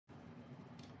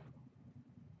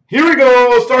Here we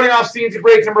go. Starting off CNC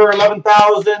break number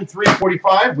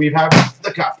 11,345. We have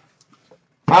the cup.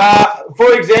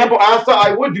 For example, Asta,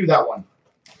 I would do that one.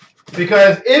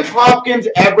 Because if Hopkins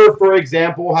ever, for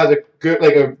example, has a good,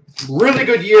 like a really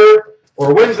good year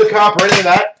or wins the cup or anything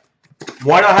like that,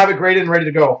 why not have it graded and ready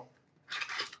to go?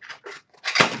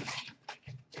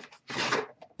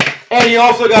 And you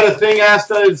also got a thing,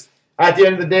 Asta, is at the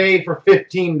end of the day for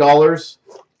 $15.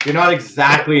 You're not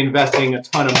exactly investing a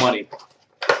ton of money.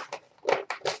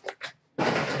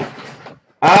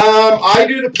 I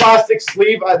do the plastic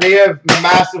sleeve. They have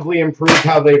massively improved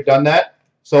how they've done that,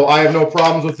 so I have no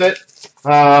problems with it.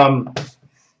 But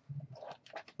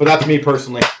that's me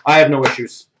personally. I have no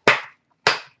issues.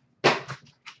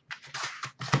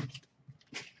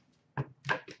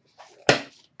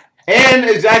 And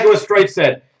exactly what Stripe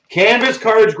said. Canvas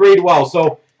cards grade well.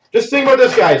 So just think about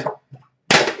this, guys.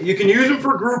 You can use them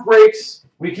for group breaks.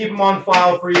 We keep them on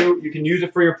file for you. You can use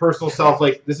it for your personal self.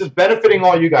 Like, this is benefiting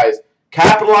all you guys.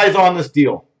 Capitalize on this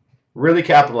deal. Really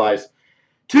capitalize.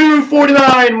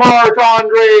 $2.49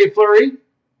 Marc-Andre Fleury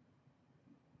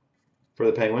for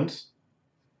the Penguins.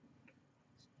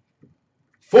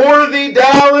 For the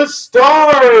Dallas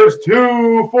Stars,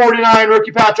 $2.49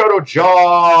 rookie patch auto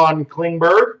John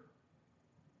Klingberg.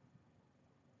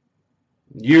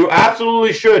 You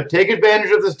absolutely should take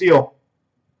advantage of this deal.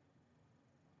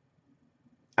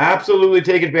 Absolutely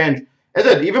take advantage. As I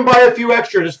said, even buy a few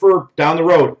extra just for down the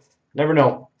road. Never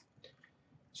know.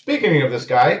 Speaking of this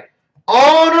guy,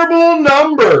 honorable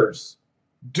numbers.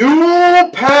 Dual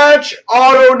patch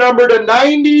auto number to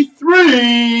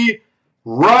 93,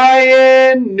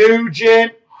 Ryan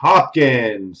Nugent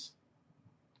Hopkins.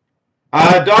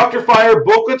 Dr. Fire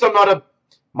booklets. I'm not a,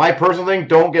 my personal thing,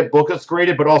 don't get booklets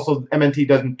graded, but also MNT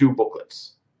doesn't do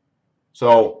booklets.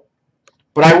 So,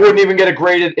 but I wouldn't even get it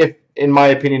graded if, in my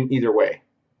opinion, either way.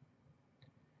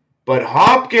 But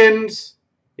Hopkins,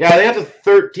 yeah, I think that's a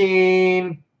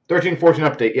 13-14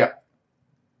 update. Yeah.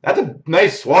 That's a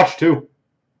nice swatch, too.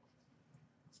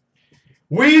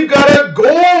 We've got a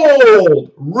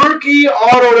gold rookie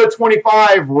auto to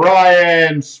 25,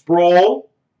 Ryan Sproul.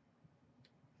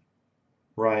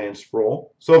 Ryan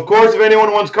Sproul. So, of course, if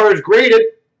anyone wants cards graded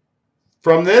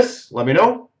from this, let me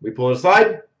know. We pull it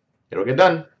aside. It'll get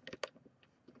done.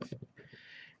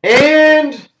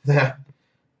 And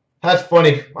that's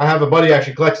funny. I have a buddy who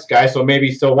actually collects this guy, so maybe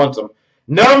he still wants them.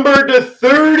 Number to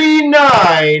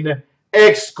 39,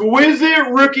 exquisite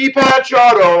rookie patch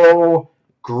auto,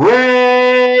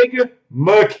 Greg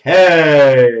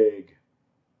McKegg.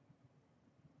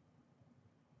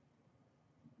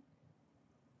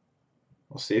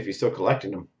 We'll see if he's still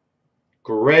collecting them.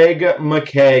 Greg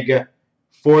McKegg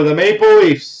for the Maple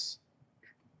Leafs.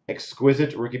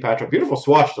 Exquisite rookie patch auto. Beautiful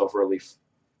swatch, though, for a Leaf.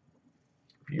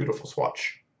 Beautiful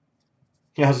swatch.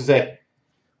 Yeah, I was going to say,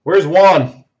 where's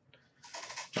Juan?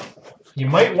 You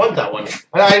might want that one.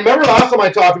 And I remember last time I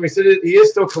talked to him, he said he is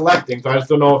still collecting, so I just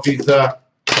don't know if he's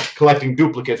collecting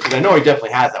duplicates, because I know he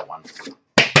definitely has that one.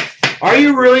 Are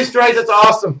you really, Strides? That's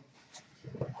awesome.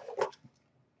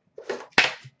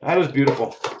 That was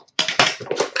beautiful.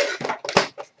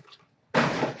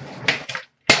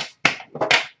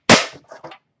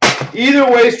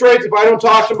 Either way, Stripes, if I don't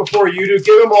talk to him before you do,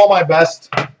 give him all my best.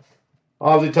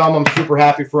 Obviously, tell him I'm super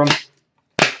happy for him.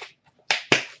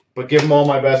 But give him all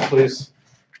my best, please.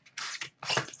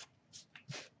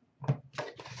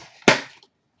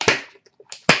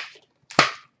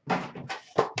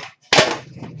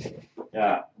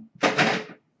 Yeah.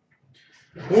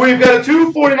 We've got a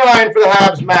 $2.49 for the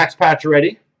Habs, Max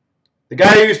Pacioretty. The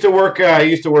guy who used to work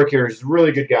here is a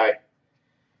really good guy.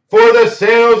 For the San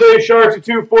Jose Sharks, a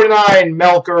 $2.49,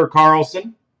 Melker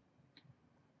Karlsson.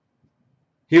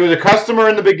 He was a customer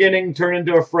in the beginning, turned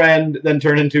into a friend, then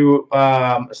turned into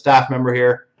a staff member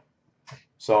here.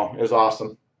 So, it was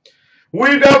awesome.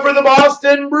 We've got for the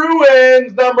Boston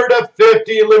Bruins, number to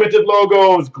 50, limited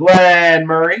logos, Glenn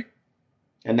Murray.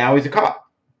 And now he's a cop.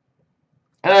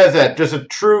 And as I said, just a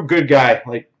true good guy.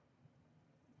 Like,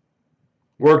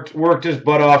 worked his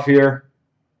butt off here.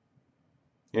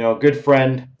 You know, good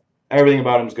friend. Everything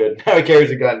about him's good. Now he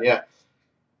carries a gun, yeah.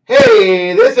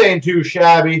 Hey, this ain't too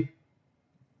shabby.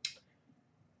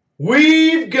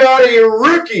 We've got a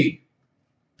rookie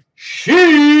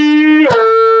Shield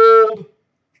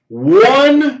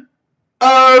 1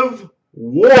 of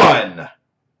 1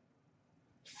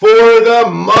 for the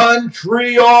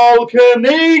Montreal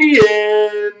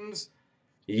Canadiens,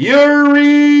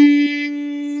 Yuri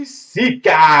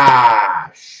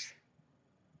Sikash.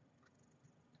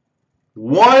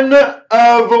 1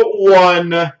 of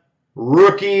 1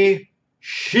 rookie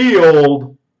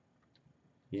Shield,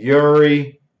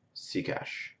 Yuri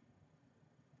Sikash.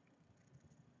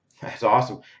 That's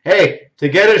awesome. Hey, to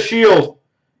get a shield,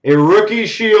 a rookie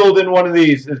shield in one of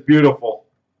these is beautiful.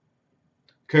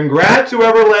 Congrats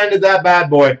whoever landed that bad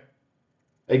boy.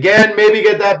 Again, maybe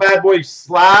get that bad boy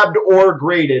slabbed or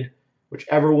graded,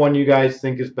 whichever one you guys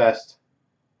think is best.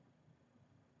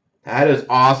 That is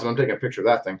awesome. I'm taking a picture of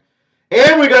that thing.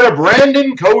 And we got a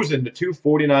Brandon Cozen to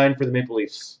 249 for the Maple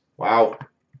Leafs. Wow.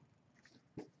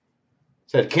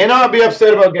 Said, cannot be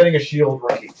upset about getting a shield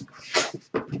rookie,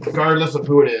 regardless of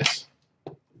who it is.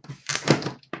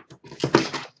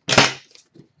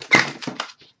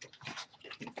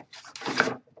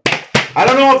 I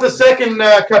don't know if the second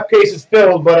cup case is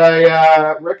filled, but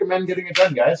I recommend getting it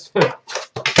done, guys.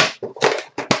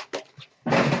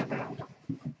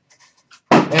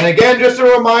 And again, just a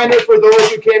reminder for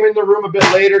those who came in the room a bit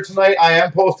later tonight, I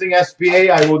am posting SBA.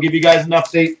 I will give you guys an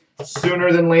update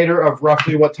sooner than later of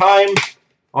roughly what time.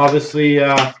 Obviously,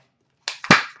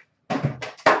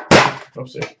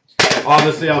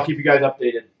 obviously, I'll keep you guys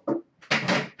updated.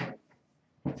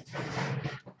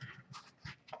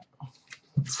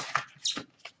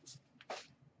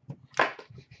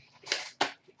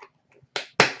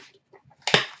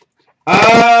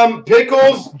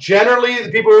 Pickles, generally,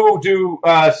 the people who do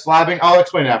slabbing, I'll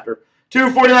explain after.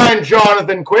 249,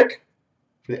 Jonathan Quick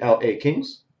for the LA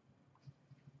Kings.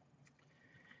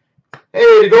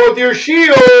 Hey, to go with your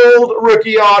shield,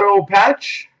 rookie auto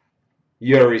patch,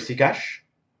 Yuri Sikash.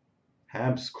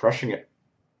 Habs crushing it.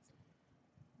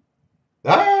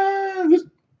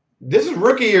 This is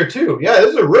rookie year, too. Yeah,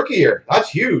 this is a rookie year. That's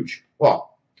huge.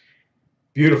 Well,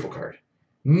 beautiful card.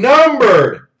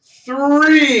 Numbered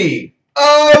 3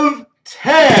 of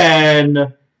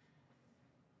 10.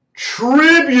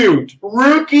 Tribute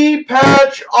rookie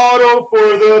patch auto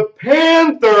for the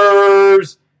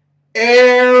Panthers,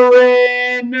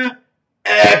 Aaron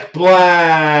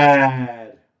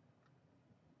Ekblad.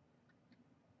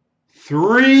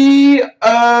 3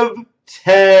 of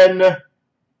 10,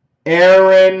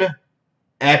 Aaron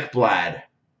Ekblad.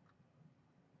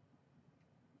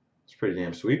 It's pretty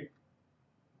damn sweet.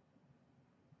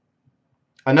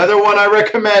 Another one I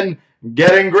recommend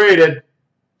getting graded.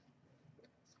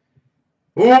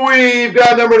 We've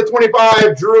got number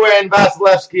 25, Drouin,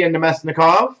 Vasilevsky, and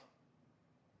Nemesnikov.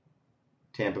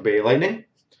 Tampa Bay Lightning.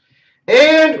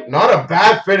 And not a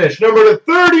bad finish. Number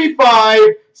 35,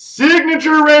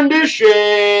 signature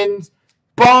renditions,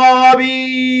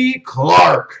 Bobby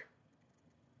Clark.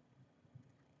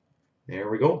 There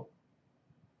we go.